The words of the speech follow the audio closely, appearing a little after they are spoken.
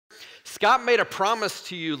Scott made a promise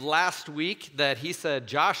to you last week that he said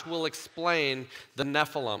Josh will explain the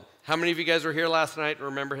Nephilim. How many of you guys were here last night and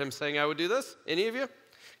remember him saying I would do this? Any of you?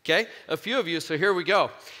 Okay, a few of you, so here we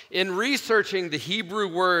go. In researching the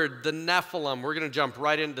Hebrew word, the Nephilim, we're going to jump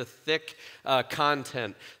right into thick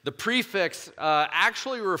content. The prefix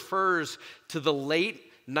actually refers to the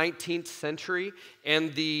late 19th century,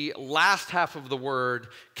 and the last half of the word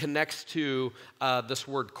connects to this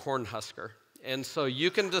word cornhusker. And so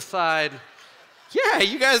you can decide, yeah,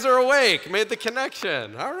 you guys are awake, made the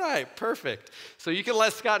connection. All right, perfect. So you can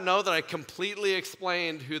let Scott know that I completely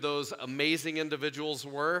explained who those amazing individuals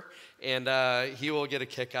were, and he will get a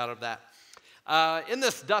kick out of that. In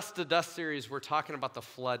this Dust to Dust series, we're talking about the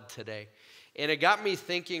flood today. And it got me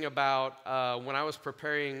thinking about when I was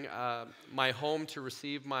preparing my home to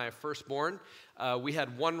receive my firstborn. We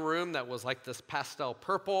had one room that was like this pastel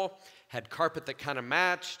purple, had carpet that kind of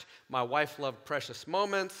matched. My wife loved Precious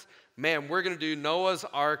Moments. Man, we're going to do Noah's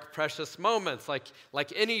Ark Precious Moments like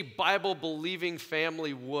any Bible-believing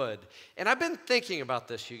family would. And I've been thinking about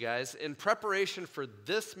this, you guys, in preparation for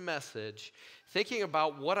this message, thinking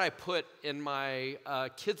about what I put in my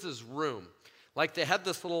kids' room. Like they had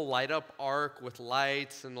this little light-up ark with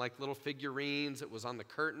lights and like little figurines. It was on the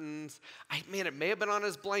curtains. Man, it may have been on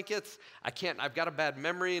his blankets. I've got a bad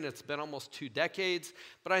memory and it's been almost 2 decades.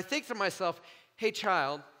 But I think to myself, hey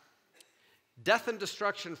child, death and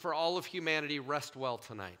destruction for all of humanity, rest well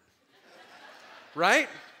tonight. Right?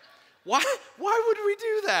 Why would we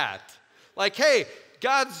do that? Like, hey,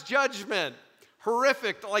 God's judgment,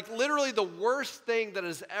 horrific, like literally the worst thing that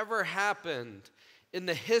has ever happened in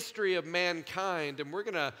the history of mankind, and we're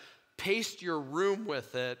going to paste your room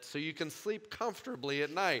with it so you can sleep comfortably at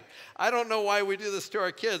night. I don't know why we do this to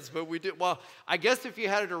our kids, but we do. Well, I guess if you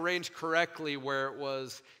had it arranged correctly where it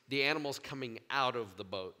was the animals coming out of the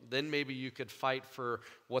boat, then maybe you could fight for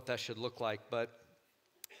what that should look like. But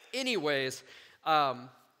anyways,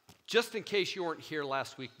 just in case you weren't here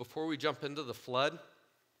last week, before we jump into the flood,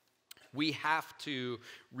 we have to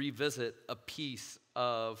revisit a piece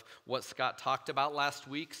of what Scott talked about last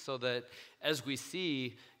week so that as we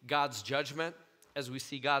see God's judgment, as we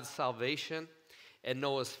see God's salvation and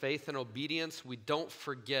Noah's faith and obedience, we don't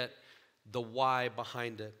forget the why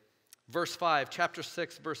behind it. Verse 5, chapter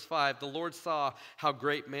 6, verse 5, the Lord saw how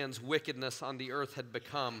great man's wickedness on the earth had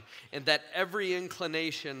become, and that every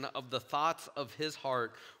inclination of the thoughts of his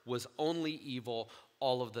heart was only evil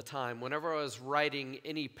all of the time. Whenever I was writing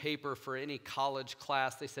any paper for any college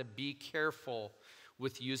class, they said, be careful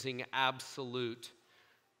with using absolute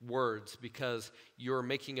words because you're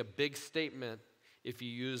making a big statement if you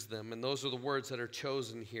use them. And those are the words that are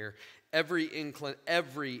chosen here. Every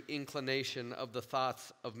inclination of the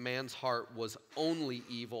thoughts of man's heart was only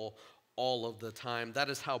evil all of the time. That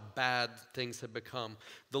is how bad things had become.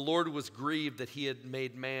 The Lord was grieved that he had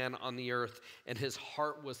made man on the earth, and his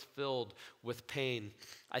heart was filled with pain.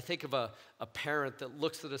 I think of a parent that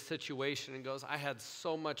looks at a situation and goes, I had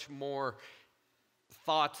so much more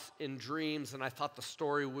thoughts and dreams, and I thought the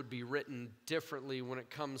story would be written differently when it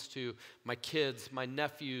comes to my kids, my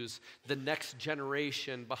nephews, the next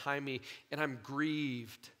generation behind me, and I'm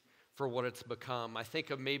grieved for what it's become. I think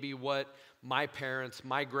of maybe what my parents,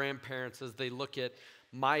 my grandparents, as they look at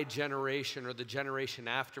my generation or the generation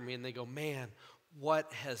after me, and they go, man,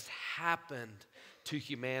 what has happened to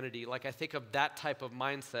humanity? Like I think of that type of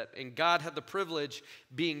mindset, and God had the privilege,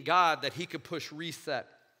 being God, that he could push reset.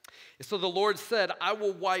 And so the Lord said, I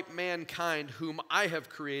will wipe mankind whom I have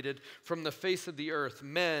created from the face of the earth,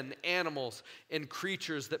 men, animals, and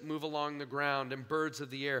creatures that move along the ground, and birds of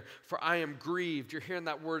the air. For I am grieved. You're hearing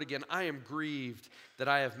that word again. I am grieved that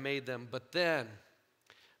I have made them. But then,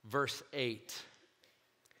 verse 8,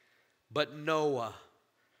 but Noah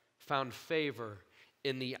found favor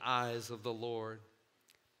in the eyes of the Lord.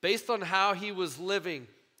 Based on how he was living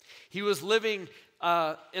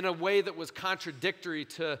in a way that was contradictory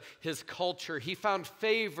to his culture. He found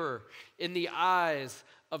favor in the eyes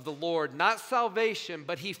of the Lord. Not salvation,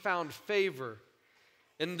 but he found favor.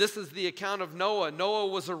 And this is the account of Noah. Noah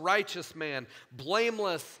was a righteous man,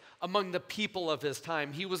 blameless among the people of his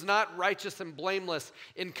time. He was not righteous and blameless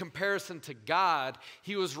in comparison to God.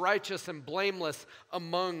 He was righteous and blameless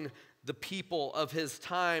among the people of his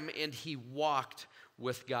time, and he walked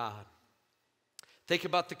with God. Think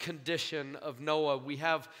about the condition of Noah. We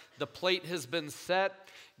have the plate has been set.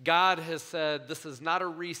 God has said, this is not a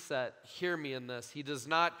reset. Hear me in this. He does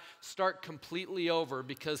not start completely over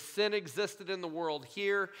because sin existed in the world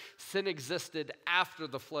here. Sin existed after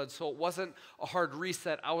the flood. So it wasn't a hard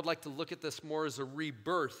reset. I would like to look at this more as a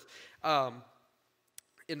rebirth.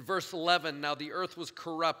 In verse 11, now the earth was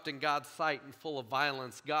corrupt in God's sight and full of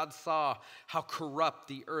violence. God saw how corrupt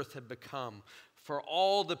the earth had become, for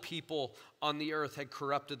all the people on the earth had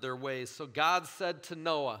corrupted their ways. So God said to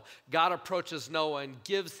Noah, God approaches Noah and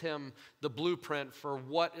gives him the blueprint for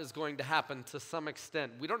what is going to happen to some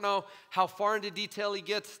extent. We don't know how far into detail he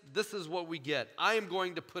gets. This is what we get. I am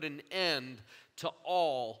going to put an end to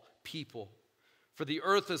all people, for the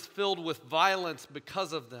earth is filled with violence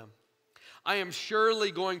because of them. I am surely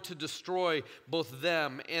going to destroy both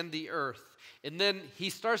them and the earth. And then he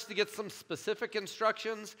starts to get some specific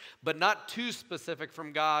instructions, but not too specific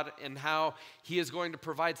from God in how he is going to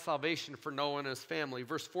provide salvation for Noah and his family.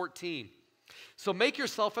 Verse 14, so make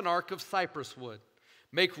yourself an ark of cypress wood.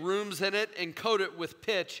 Make rooms in it and coat it with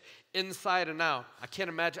pitch inside and out. I can't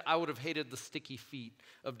imagine. I would have hated the sticky feet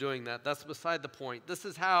of doing that. That's beside the point. This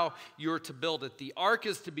is how you're to build it. The ark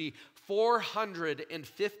is to be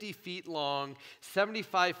 450 feet long,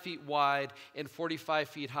 75 feet wide, and 45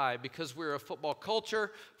 feet high. Because we're a football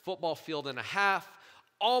culture, football field and a half,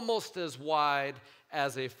 almost as wide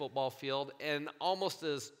as a football field, and almost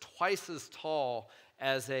as twice as tall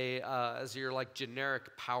as your like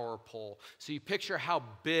generic power pole. So you picture how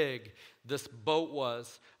big this boat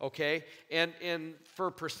was, okay? And for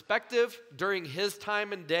perspective, during his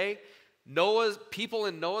time and day, people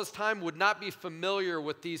in Noah's time would not be familiar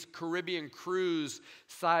with these Caribbean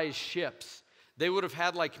cruise-sized ships. They would have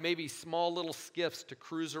had like maybe small little skiffs to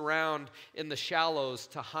cruise around in the shallows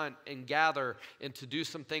to hunt and gather and to do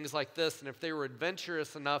some things like this. And if they were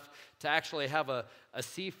adventurous enough to actually have a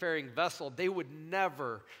seafaring vessel, they would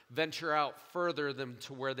never venture out further than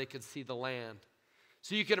to where they could see the land.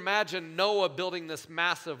 So you can imagine Noah building this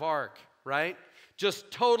massive ark, right? Just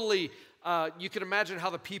totally, you can imagine how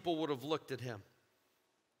the people would have looked at him.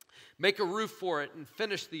 Make a roof for it and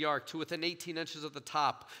finish the ark to within 18 inches of the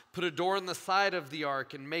top. Put a door in the side of the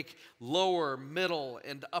ark and make lower, middle,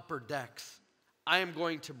 and upper decks. I am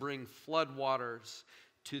going to bring flood waters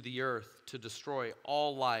to the earth to destroy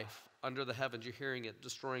all life under the heavens. You're hearing it,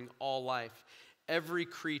 destroying all life. Every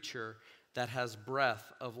creature that has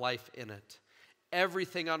breath of life in it.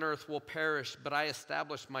 Everything on earth will perish, but I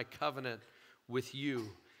establish my covenant with you,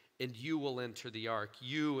 and you will enter the ark,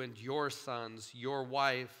 you and your sons, your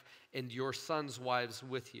wife, and your sons' wives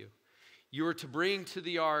with you. You are to bring to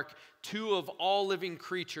the ark 2 of all living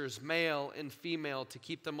creatures, male and female, to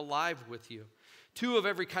keep them alive with you. 2 of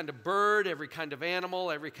every kind of bird, every kind of animal,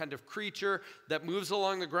 every kind of creature that moves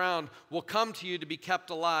along the ground will come to you to be kept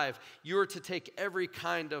alive. You are to take every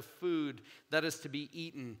kind of food that is to be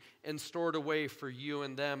eaten and stored away for you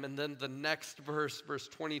and them. And then the next verse, verse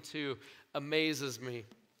 22, amazes me.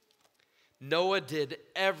 Noah did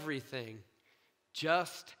everything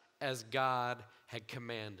just as God had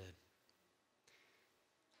commanded.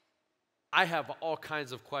 I have all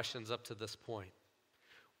kinds of questions up to this point.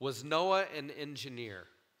 Was Noah an engineer?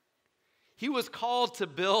 He was called to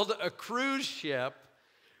build a cruise ship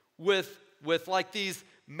with like these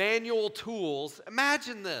manual tools.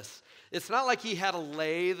 Imagine this. It's not like he had a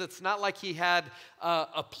lathe. It's not like he had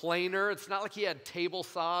a planer. It's not like he had table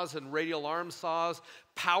saws and radial arm saws,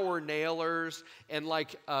 power nailers, and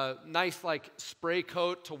like a nice like spray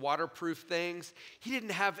coat to waterproof things. He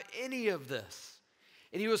didn't have any of this.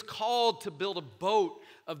 And he was called to build a boat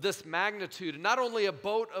of this magnitude. And not only a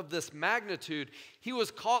boat of this magnitude, he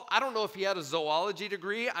was called, I don't know if he had a zoology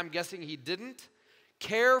degree. I'm guessing he didn't.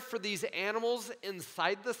 Care for these animals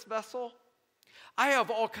inside this vessel. I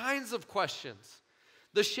have all kinds of questions.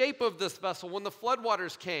 The shape of this vessel, when the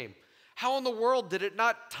floodwaters came, how in the world did it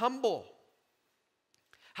not tumble?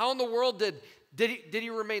 How in the world did he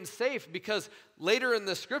remain safe? Because later in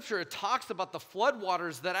the scripture, it talks about the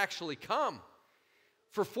floodwaters that actually come.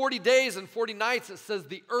 For 40 days and 40 nights, it says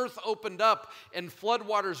the earth opened up and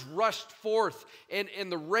floodwaters rushed forth and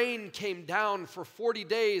the rain came down for 40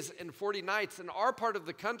 days and 40 nights. In our part of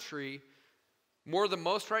the country, more than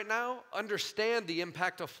most right now, understand the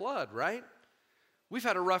impact of flood, right? We've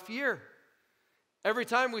had a rough year. Every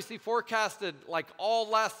time we see forecasted, like all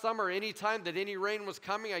last summer, any time that any rain was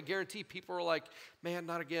coming, I guarantee people were like, man,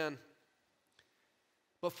 not again.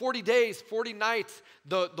 But 40 days, 40 nights,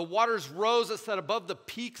 the waters rose, it said, above the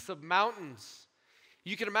peaks of mountains.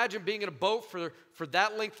 You can imagine being in a boat for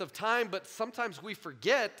that length of time, but sometimes we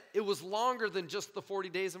forget it was longer than just the 40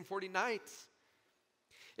 days and 40 nights.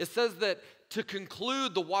 It says that to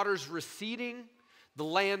conclude, the waters receding, the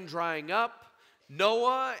land drying up,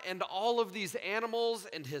 Noah and all of these animals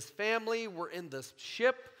and his family were in this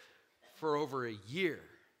ship for over a year.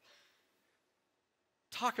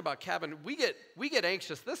 Talk about cabin. We get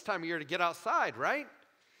anxious this time of year to get outside, right?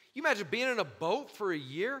 You imagine being in a boat for a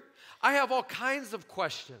year? I have all kinds of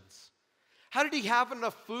questions. How did he have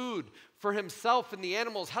enough food for himself and the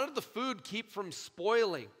animals? How did the food keep from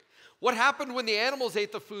spoiling? What happened when the animals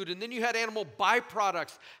ate the food and then you had animal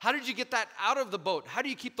byproducts? How did you get that out of the boat? How do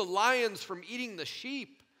you keep the lions from eating the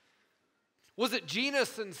sheep? Was it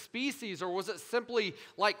genus and species, or was it simply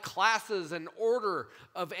like classes and order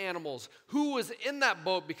of animals? Who was in that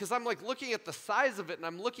boat? Because I'm like looking at the size of it, and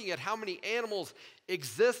I'm looking at how many animals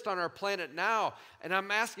exist on our planet now, and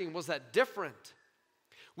I'm asking, was that different?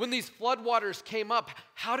 When these floodwaters came up,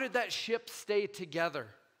 how did that ship stay together?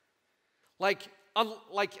 Like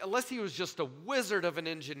unless he was just a wizard of an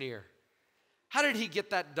engineer, how did he get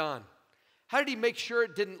that done? How did he make sure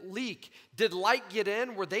it didn't leak? Did light get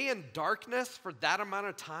in? Were they in darkness for that amount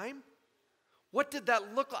of time? What did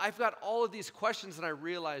that look like? I've got all of these questions, and I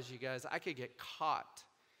realize, you guys, I could get caught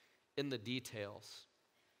in the details.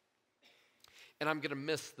 And I'm going to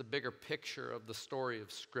miss the bigger picture of the story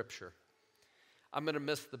of Scripture. I'm going to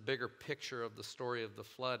miss the bigger picture of the story of the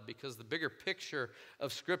flood, because the bigger picture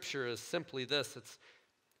of Scripture is simply this.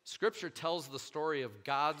 Scripture tells the story of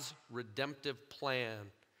God's redemptive plan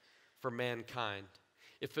for mankind.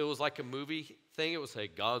 If it was like a movie thing, it would say,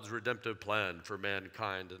 God's redemptive plan for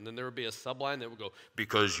mankind. And then there would be a subline that would go,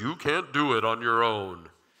 because you can't do it on your own.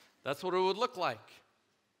 That's what it would look like.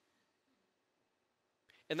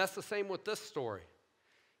 And that's the same with this story.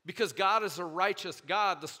 Because God is a righteous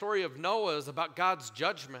God, the story of Noah is about God's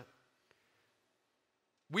judgment.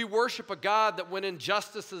 We worship a God that when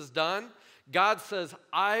injustice is done, God says,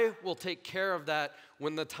 I will take care of that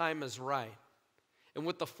when the time is right. And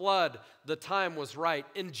with the flood, the time was right.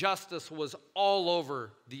 Injustice was all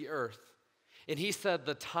over the earth. And he said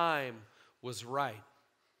the time was right.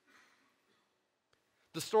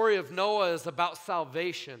 The story of Noah is about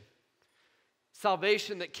salvation.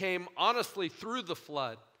 Salvation that came honestly through the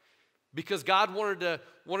flood. Because God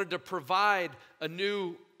wanted to provide a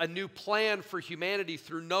new plan for humanity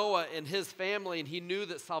through Noah and his family. And he knew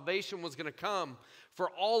that salvation was going to come for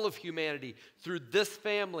all of humanity through this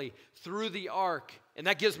family, through the ark. And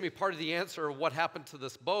that gives me part of the answer of what happened to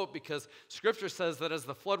this boat, because Scripture says that as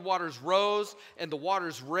the floodwaters rose and the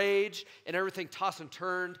waters raged and everything tossed and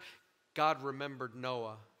turned, God remembered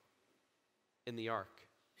Noah in the ark.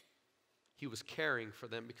 He was caring for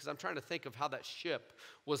them, because I'm trying to think of how that ship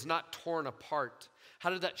was not torn apart. How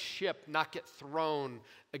did that ship not get thrown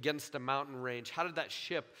against a mountain range? How did that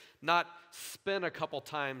ship not spin a couple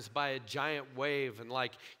times by a giant wave? And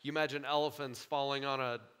like, you imagine elephants falling on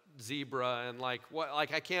a zebra and I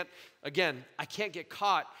can't get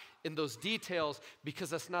caught in those details, because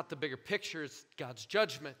that's not the bigger picture. It's God's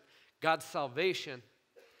judgment, God's salvation,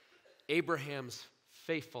 Abraham's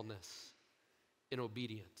faithfulness in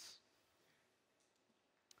obedience.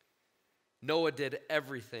 Noah did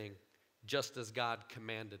everything just as God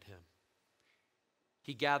commanded him.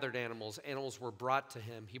 He gathered animals. Animals were brought to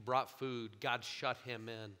him. He brought food. God shut him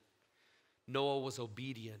in. Noah was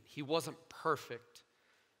obedient. He wasn't perfect.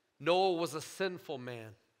 Noah was a sinful man.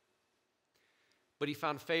 But he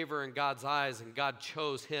found favor in God's eyes, and God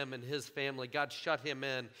chose him and his family. God shut him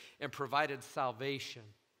in and provided salvation.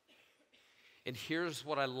 And here's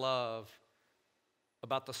what I love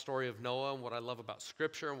about the story of Noah, and what I love about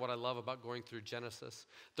Scripture, and what I love about going through Genesis.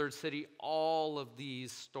 Third City, all of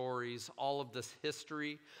these stories, all of this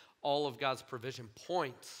history, all of God's provision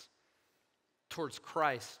points towards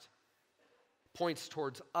Christ, points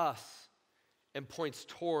towards us, and points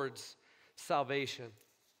towards salvation.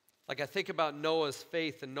 Like, I think about Noah's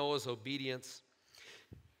faith and Noah's obedience.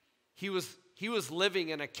 He was living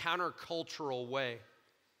in a countercultural way.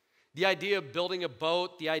 The idea of building a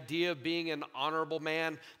boat, the idea of being an honorable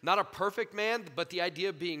man, not a perfect man, but the idea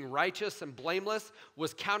of being righteous and blameless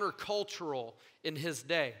was countercultural in his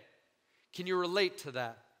day. Can you relate to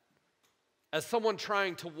that? As someone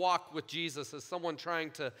trying to walk with Jesus, as someone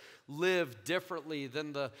trying to live differently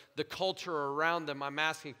than the culture around them, I'm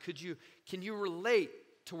asking, can you relate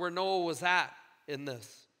to where Noah was at in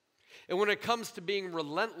this? And when it comes to being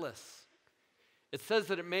relentless, it says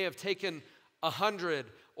that it may have taken 100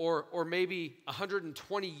 or maybe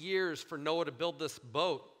 120 years for Noah to build this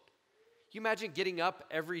boat. You imagine getting up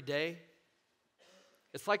every day?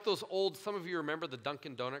 It's like those old, some of you remember the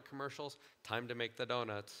Dunkin' Donut commercials? Time to make the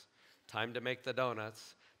donuts, time to make the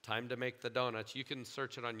donuts, time to make the donuts. You can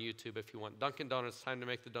search it on YouTube if you want. Dunkin' Donuts, time to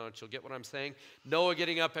make the donuts. You'll get what I'm saying? Noah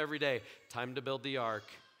getting up every day. Time to build the ark,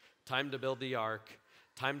 time to build the ark,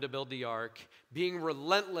 time to build the ark. Being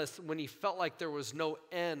relentless when he felt like there was no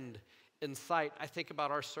end in sight. I think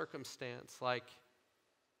about our circumstance, like,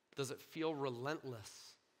 does it feel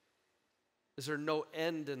relentless? Is there no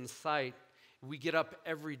end in sight? We get up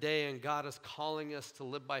every day and God is calling us to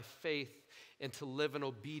live by faith and to live in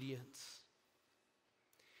obedience.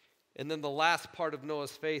 And then the last part of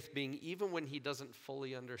Noah's faith being even when he doesn't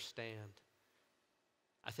fully understand.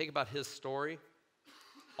 I think about his story.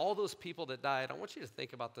 All those people that died, I want you to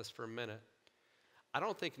think about this for a minute. I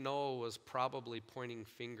don't think Noah was probably pointing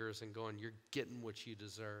fingers and going, you're getting what you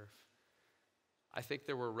deserve. I think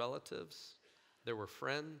there were relatives, there were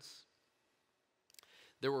friends,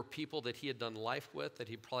 there were people that he had done life with, that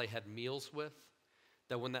he probably had meals with,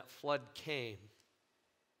 that when that flood came,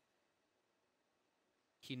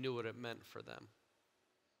 he knew what it meant for them.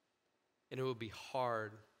 And it would be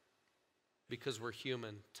hard, because we're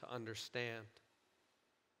human, to understand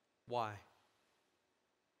why.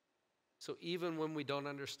 So even when we don't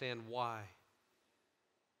understand why,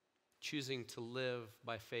 choosing to live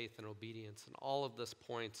by faith and obedience, and all of this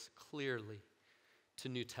points clearly to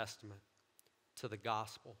New Testament, to the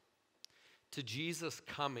gospel, to Jesus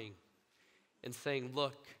coming and saying,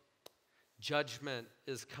 look, judgment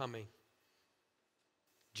is coming.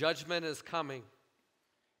 Judgment is coming.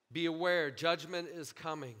 Be aware, judgment is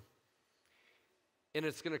coming. And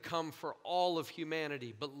it's going to come for all of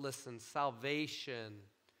humanity. But listen, salvation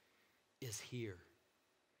is here.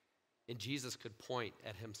 And Jesus could point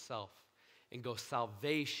at himself and go,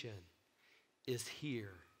 salvation is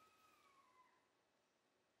here.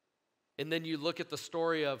 And then you look at the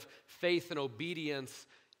story of faith and obedience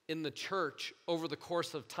in the church over the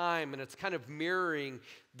course of time, and it's kind of mirroring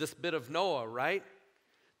this bit of Noah, right?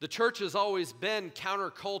 The church has always been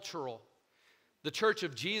countercultural. The church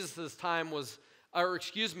of Jesus' time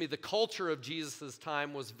the culture of Jesus'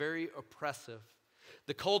 time was very oppressive.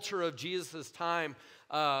 The culture of Jesus' time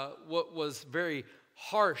was very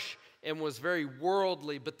harsh and was very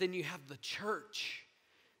worldly, but then you have the church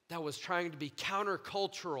that was trying to be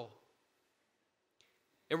countercultural.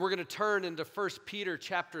 And we're going to turn into 1 Peter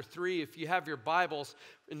chapter 3. If you have your Bibles,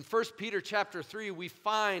 in 1 Peter chapter 3, we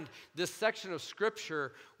find this section of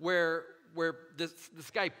Scripture where this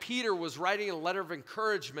guy Peter was writing a letter of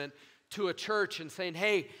encouragement to a church and saying,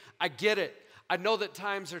 hey, I get it. I know that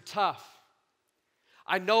times are tough.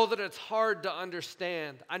 I know that it's hard to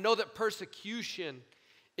understand. I know that persecution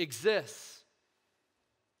exists.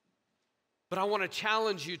 But I want to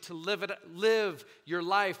challenge you to live your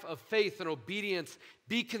life of faith and obedience.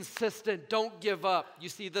 Be consistent. Don't give up. You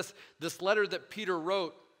see, this letter that Peter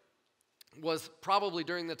wrote was probably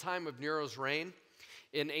during the time of Nero's reign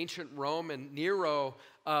in ancient Rome. And Nero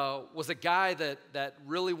was a guy that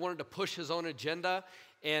really wanted to push his own agenda.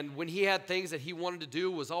 And when he had things that he wanted to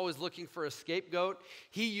do, was always looking for a scapegoat.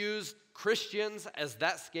 He used Christians as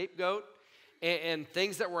that scapegoat. And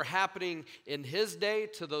things that were happening in his day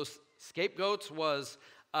to those scapegoats was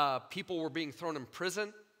people were being thrown in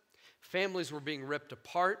prison. Families were being ripped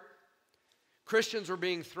apart. Christians were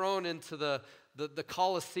being thrown into the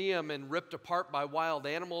Colosseum and ripped apart by wild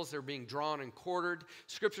animals. They're being drawn and quartered.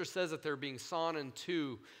 Scripture says that they're being sawn in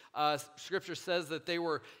two. Scripture says that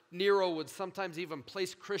Nero would sometimes even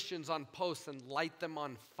place Christians on posts and light them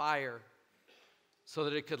on fire so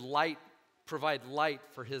that it could provide light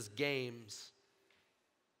for his games.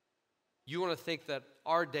 You want to think that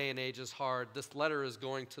our day and age is hard. This letter is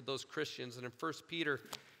going to those Christians. And in 1 Peter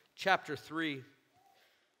chapter 3,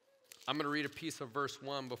 I'm going to read a piece of verse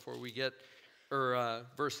 1 before we get, or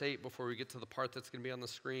verse 8 before we get to the part that's going to be on the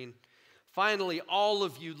screen. Finally, all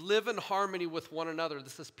of you live in harmony with one another.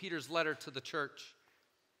 This is Peter's letter to the church.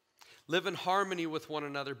 Live in harmony with one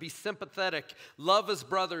another. Be sympathetic. Love as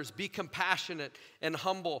brothers. Be compassionate and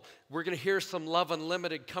humble. We're going to hear some love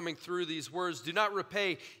unlimited coming through these words. Do not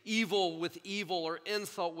repay evil with evil or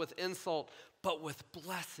insult with insult, but with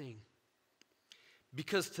blessing.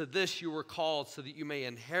 Because to this you were called so that you may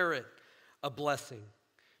inherit a blessing.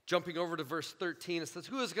 Jumping over to verse 13, it says,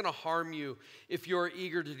 who is going to harm you if you are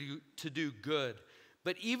eager to do good?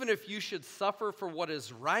 But even if you should suffer for what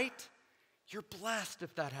is right, you're blessed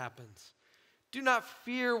if that happens. Do not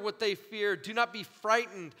fear what they fear. Do not be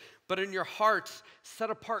frightened, but in your hearts set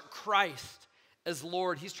apart Christ as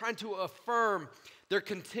Lord. He's trying to affirm their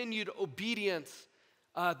continued obedience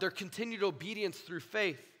through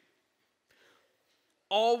faith.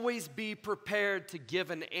 Always be prepared to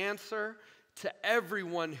give an answer to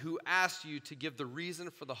everyone who asks you to give the reason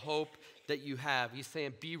for the hope that you have. He's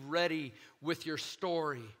saying, be ready with your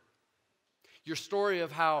story. Your story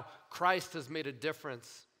of how Christ has made a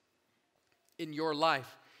difference in your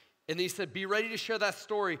life. And he said, be ready to share that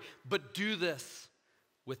story, but do this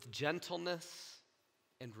with gentleness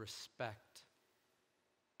and respect.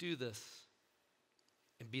 Do this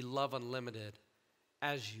and be love unlimited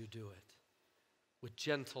as you do it, with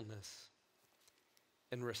gentleness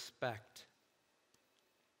and respect.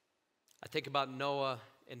 I think about Noah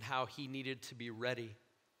and how he needed to be ready.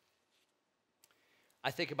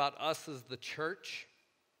 I think about us as the church,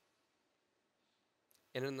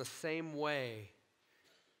 and in the same way,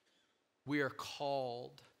 we are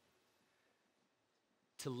called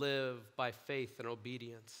to live by faith and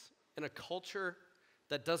obedience in a culture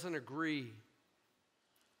that doesn't agree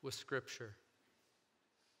with Scripture.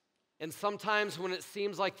 And sometimes when it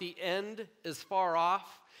seems like the end is far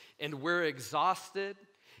off and we're exhausted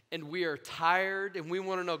and we are tired and we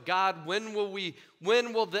want to know, God, when will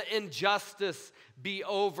the injustice be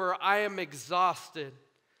over? I am exhausted.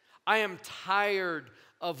 I am tired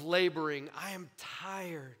of laboring. I am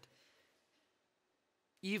tired.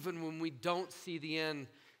 Even when we don't see the end,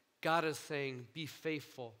 God is saying, be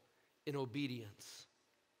faithful in obedience.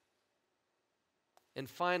 And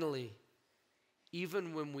finally,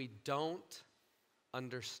 even when we don't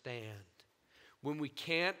understand, when we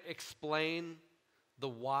can't explain the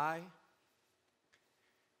why,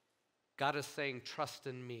 God is saying, trust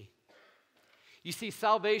in me. You see,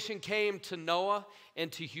 salvation came to Noah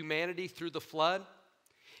and to humanity through the flood.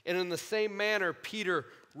 And in the same manner, Peter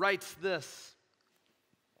writes this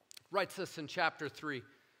in chapter 3.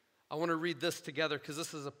 I want to read this together because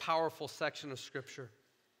this is a powerful section of Scripture.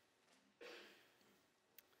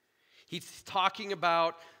 He's talking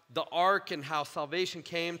about the ark and how salvation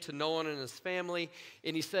came to Noah and his family.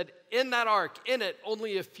 And he said, in that ark, in it,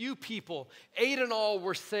 only a few people, 8 in all,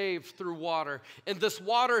 were saved through water. And this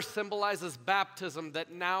water symbolizes baptism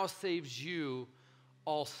that now saves you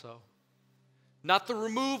also. Not the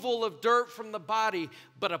removal of dirt from the body,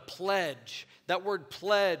 but a pledge. That word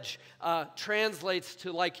pledge translates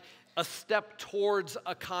to like a step towards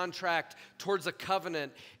a contract, towards a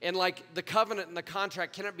covenant. And like the covenant and the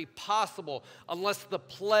contract cannot be possible unless the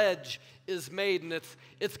pledge is made. And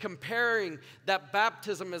it's comparing that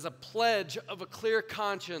baptism as a pledge of a clear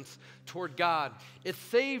conscience toward God. It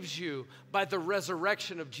saves you by the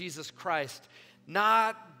resurrection of Jesus Christ.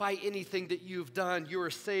 Not by anything that you've done. You are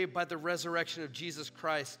saved by the resurrection of Jesus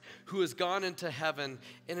Christ, who has gone into heaven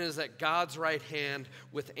and is at God's right hand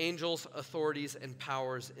with angels, authorities, and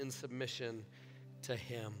powers in submission to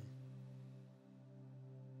him.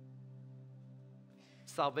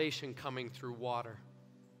 Salvation coming through water.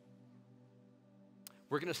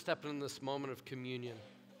 We're going to step into this moment of communion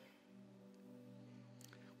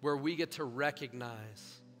where we get to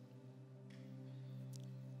recognize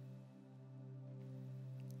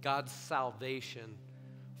God's salvation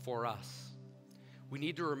for us. We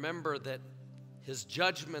need to remember that his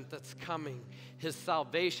judgment that's coming, his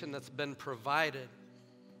salvation that's been provided,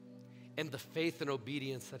 and the faith and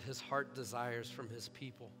obedience that his heart desires from his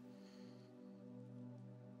people.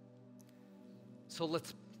 So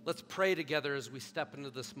let's pray together as we step into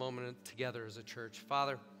this moment together as a church.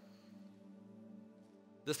 Father,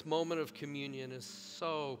 this moment of communion is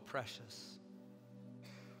so precious.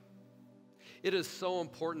 It is so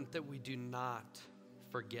important that we do not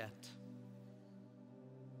forget.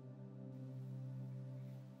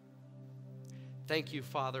 Thank you,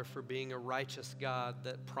 Father, for being a righteous God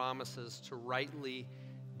that promises to rightly,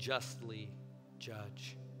 justly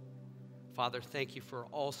judge. Father, thank you for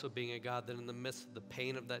also being a God that in the midst of the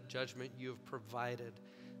pain of that judgment, you have provided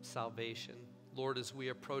salvation. Lord, as we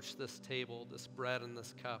approach this table, this bread and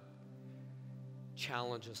this cup,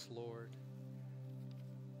 challenge us, Lord,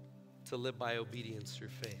 to live by obedience through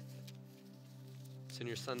faith. It's in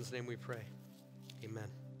your Son's name we pray. Amen.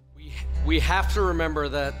 We have to remember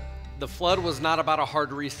that the flood was not about a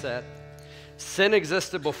hard reset. Sin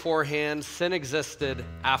existed beforehand. Sin existed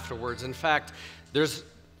afterwards. In fact,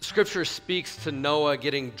 Scripture speaks to Noah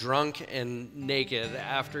getting drunk and naked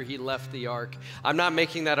after he left the ark. I'm not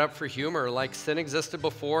making that up for humor. Like, sin existed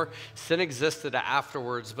before, sin existed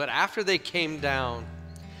afterwards. But after they came down,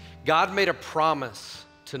 God made a promise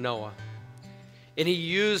to Noah. And he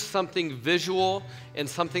used something visual and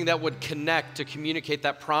something that would connect to communicate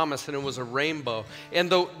that promise, and it was a rainbow. And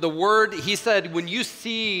the word, he said, when you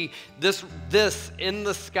see this in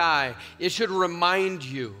the sky, it should remind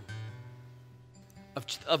you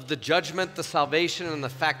of the judgment, the salvation, and the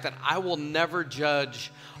fact that I will never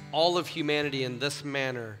judge all of humanity in this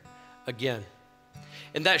manner again.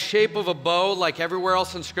 And that shape of a bow, like everywhere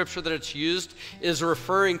else in Scripture that it's used, is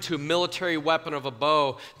referring to a military weapon of a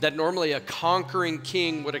bow that normally a conquering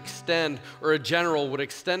king would extend, or a general would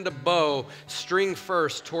extend a bow, string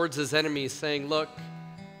first, towards his enemies, saying, look,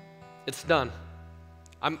 it's done.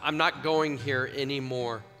 I'm not going here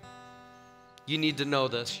anymore. You need to know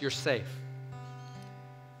this. You're safe.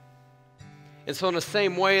 And so in the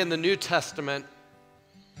same way in the New Testament,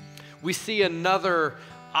 we see another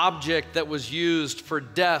object that was used for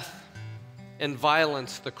death and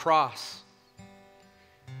violence, the cross.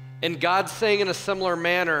 And God's saying in a similar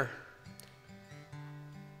manner,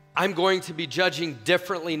 I'm going to be judging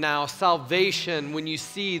differently now. Salvation, when you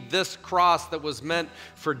see this cross that was meant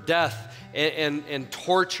for death and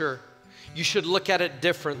torture, you should look at it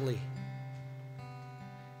differently.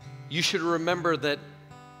 You should remember that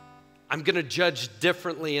I'm going to judge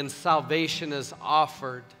differently, and salvation is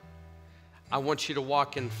offered. I want you to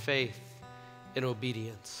walk in faith, in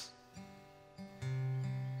obedience.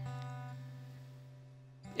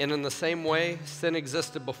 And in the same way, sin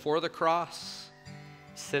existed before the cross.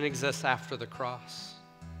 Sin exists after the cross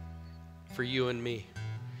for you and me.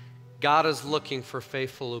 God is looking for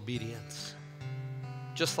faithful obedience,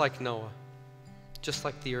 just like Noah, just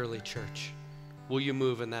like the early church. Will you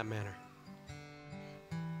move in that manner?